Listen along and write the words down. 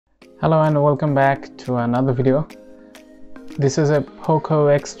Hello and welcome back to another video. This is a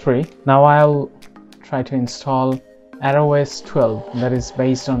POCO X3. Now I'll try to install ArrowOS 12 that is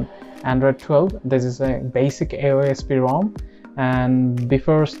based on Android 12. This is a basic AOSP ROM, and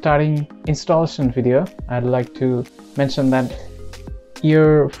before starting installation video I'd like to mention that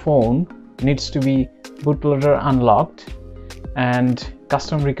your phone needs to be bootloader unlocked and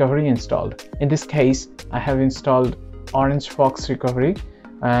custom recovery installed. In this case I have installed Orange Fox recovery,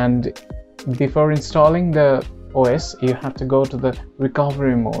 and before installing the OS you have to go to the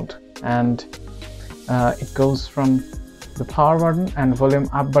recovery mode, and it goes from the power button and volume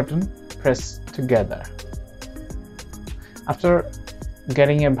up button pressed together. After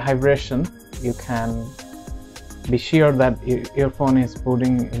getting a vibration you can be sure that your phone is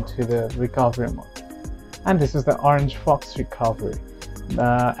booting into the recovery mode, and this is the Orange Fox recovery.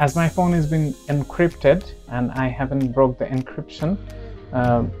 As my phone has been encrypted and I haven't broke the encryption,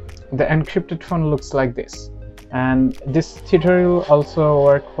 the encrypted phone looks like this. And this tutorial also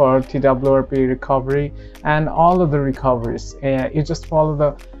work for twrp recovery and all of the recoveries. You just follow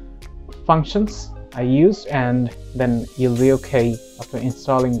the functions I used and then you'll be okay after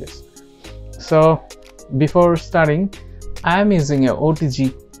installing this. So before starting, I'm using a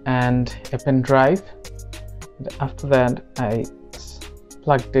OTG and a pen drive. After that I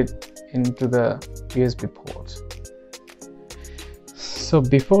plugged it into the USB port. So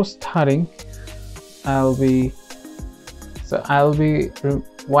before starting I'll be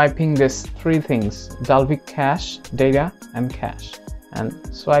wiping these three things: Dalvik cache, data and cache, and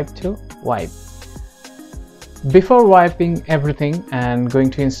swipe to wipe. Before wiping everything and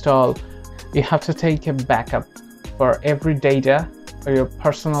going to install, you have to take a backup for every data, for your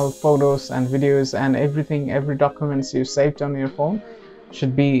personal photos and videos and everything. Every documents you saved on your phone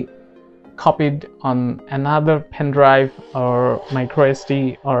should be copied on another pen drive or micro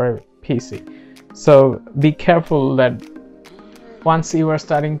SD or a PC. So be careful that once you are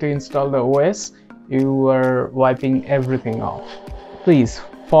starting to install the OS, you are wiping everything off. Please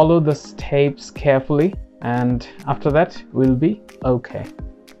follow the steps carefully, and after that we'll be okay.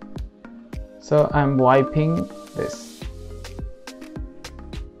 So I'm wiping this.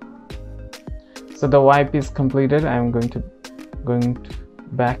 So the wipe is completed. I'm going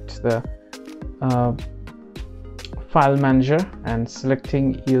back to the file manager and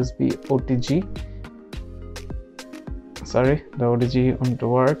selecting USB OTG. Sorry, the OTG won't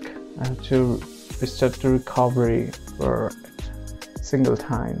work. I have to restart to recovery for a single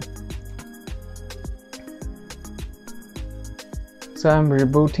time. So I'm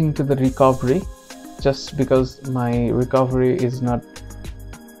rebooting to the recovery just because my recovery is not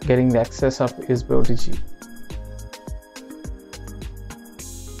getting the access of USB OTG.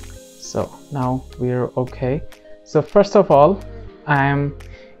 So now we are okay. So first of all, I am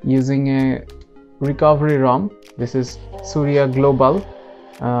using a recovery ROM. This is Surya Global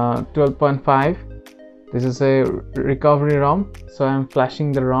 12.5. This is a recovery ROM. So I am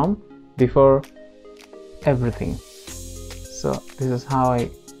flashing the ROM before everything. So this is how I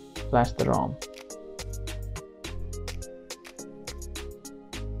flash the ROM.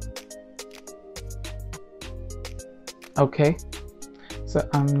 Okay. So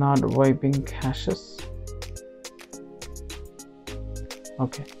I'm not wiping caches.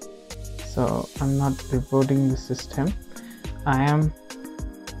 Okay, so I'm not rebooting the system. I am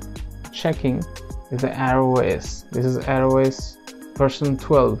checking with the ArrowOS. This is ArrowOS version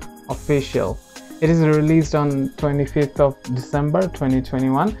 12 official. It is released on 25th of December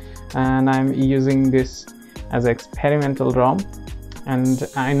 2021, and I'm using this as experimental ROM. And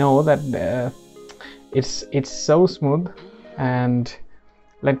I know that it's so smooth. And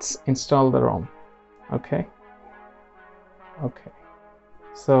let's install the ROM. Okay.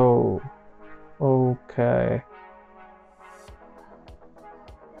 So okay.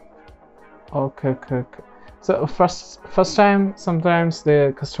 So first time sometimes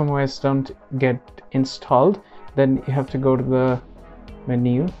the custom OS don't get installed, then you have to go to the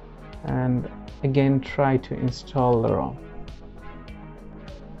menu and again try to install the ROM.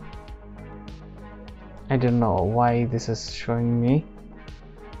 I don't know why this is showing me.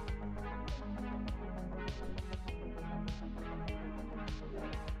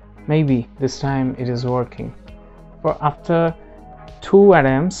 Maybe this time it is working. For after 2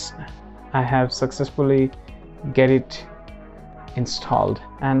 attempts I have successfully get it installed,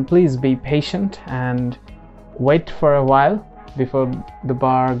 and please be patient and wait for a while before the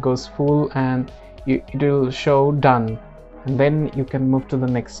bar goes full and it will show done, and then you can move to the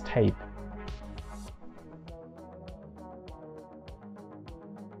next step.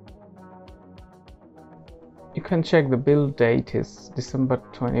 You You can check the build date is December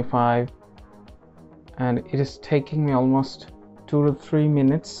 25, and it is taking me almost 2 to 3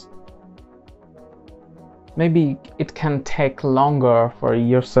 minutes. Maybe it can take longer for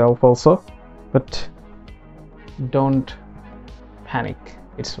yourself also, but don't panic,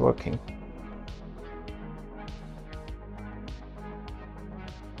 it's working.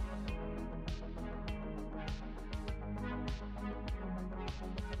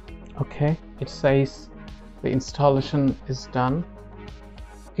 Okay, it says the installation is done.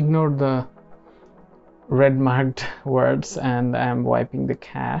 Ignore the red marked words, and I'm wiping the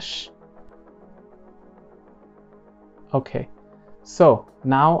cache. Okay, so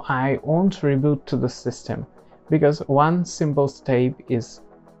now I won't reboot to the system because one simple step is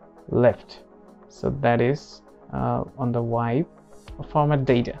left. So that is on the wipe format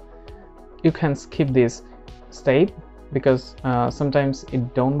data. You can skip this step because sometimes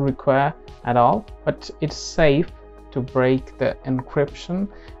it don't require at all, but it's safe to break the encryption,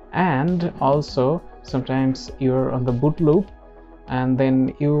 and also sometimes you're on the boot loop and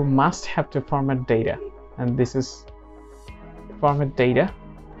then you must have to format data, and this is format data.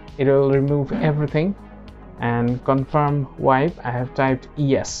 It will remove everything and confirm wipe. I have typed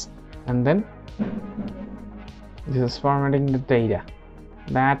yes, and then this is formatting the data.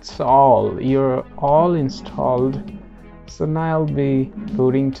 That's all. You're all installed. So now I'll be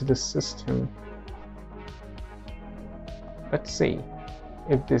booting to the system. Let's see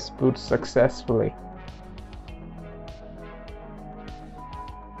if this boots successfully.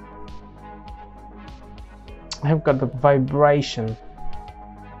 I've got the vibration.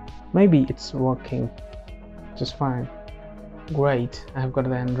 Maybe it's working just fine. Great, I've got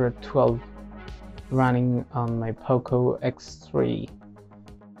the Android 12 running on my POCO X3.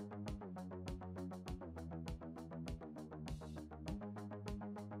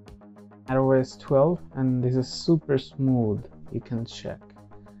 ArrowOS 12, and this is super smooth. You can check.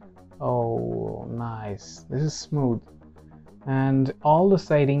 Oh, nice. This is smooth, and all the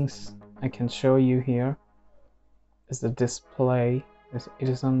settings I can show you here. Is the display. It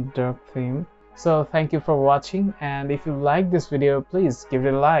is on dark theme. So thank you for watching, and if you like this video, please give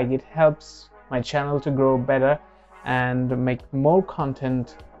it a like. It helps my channel to grow better and make more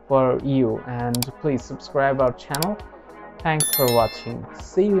content for you, and please subscribe our channel. Thanks for watching.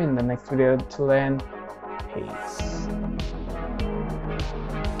 See you in the next video. Till then, peace.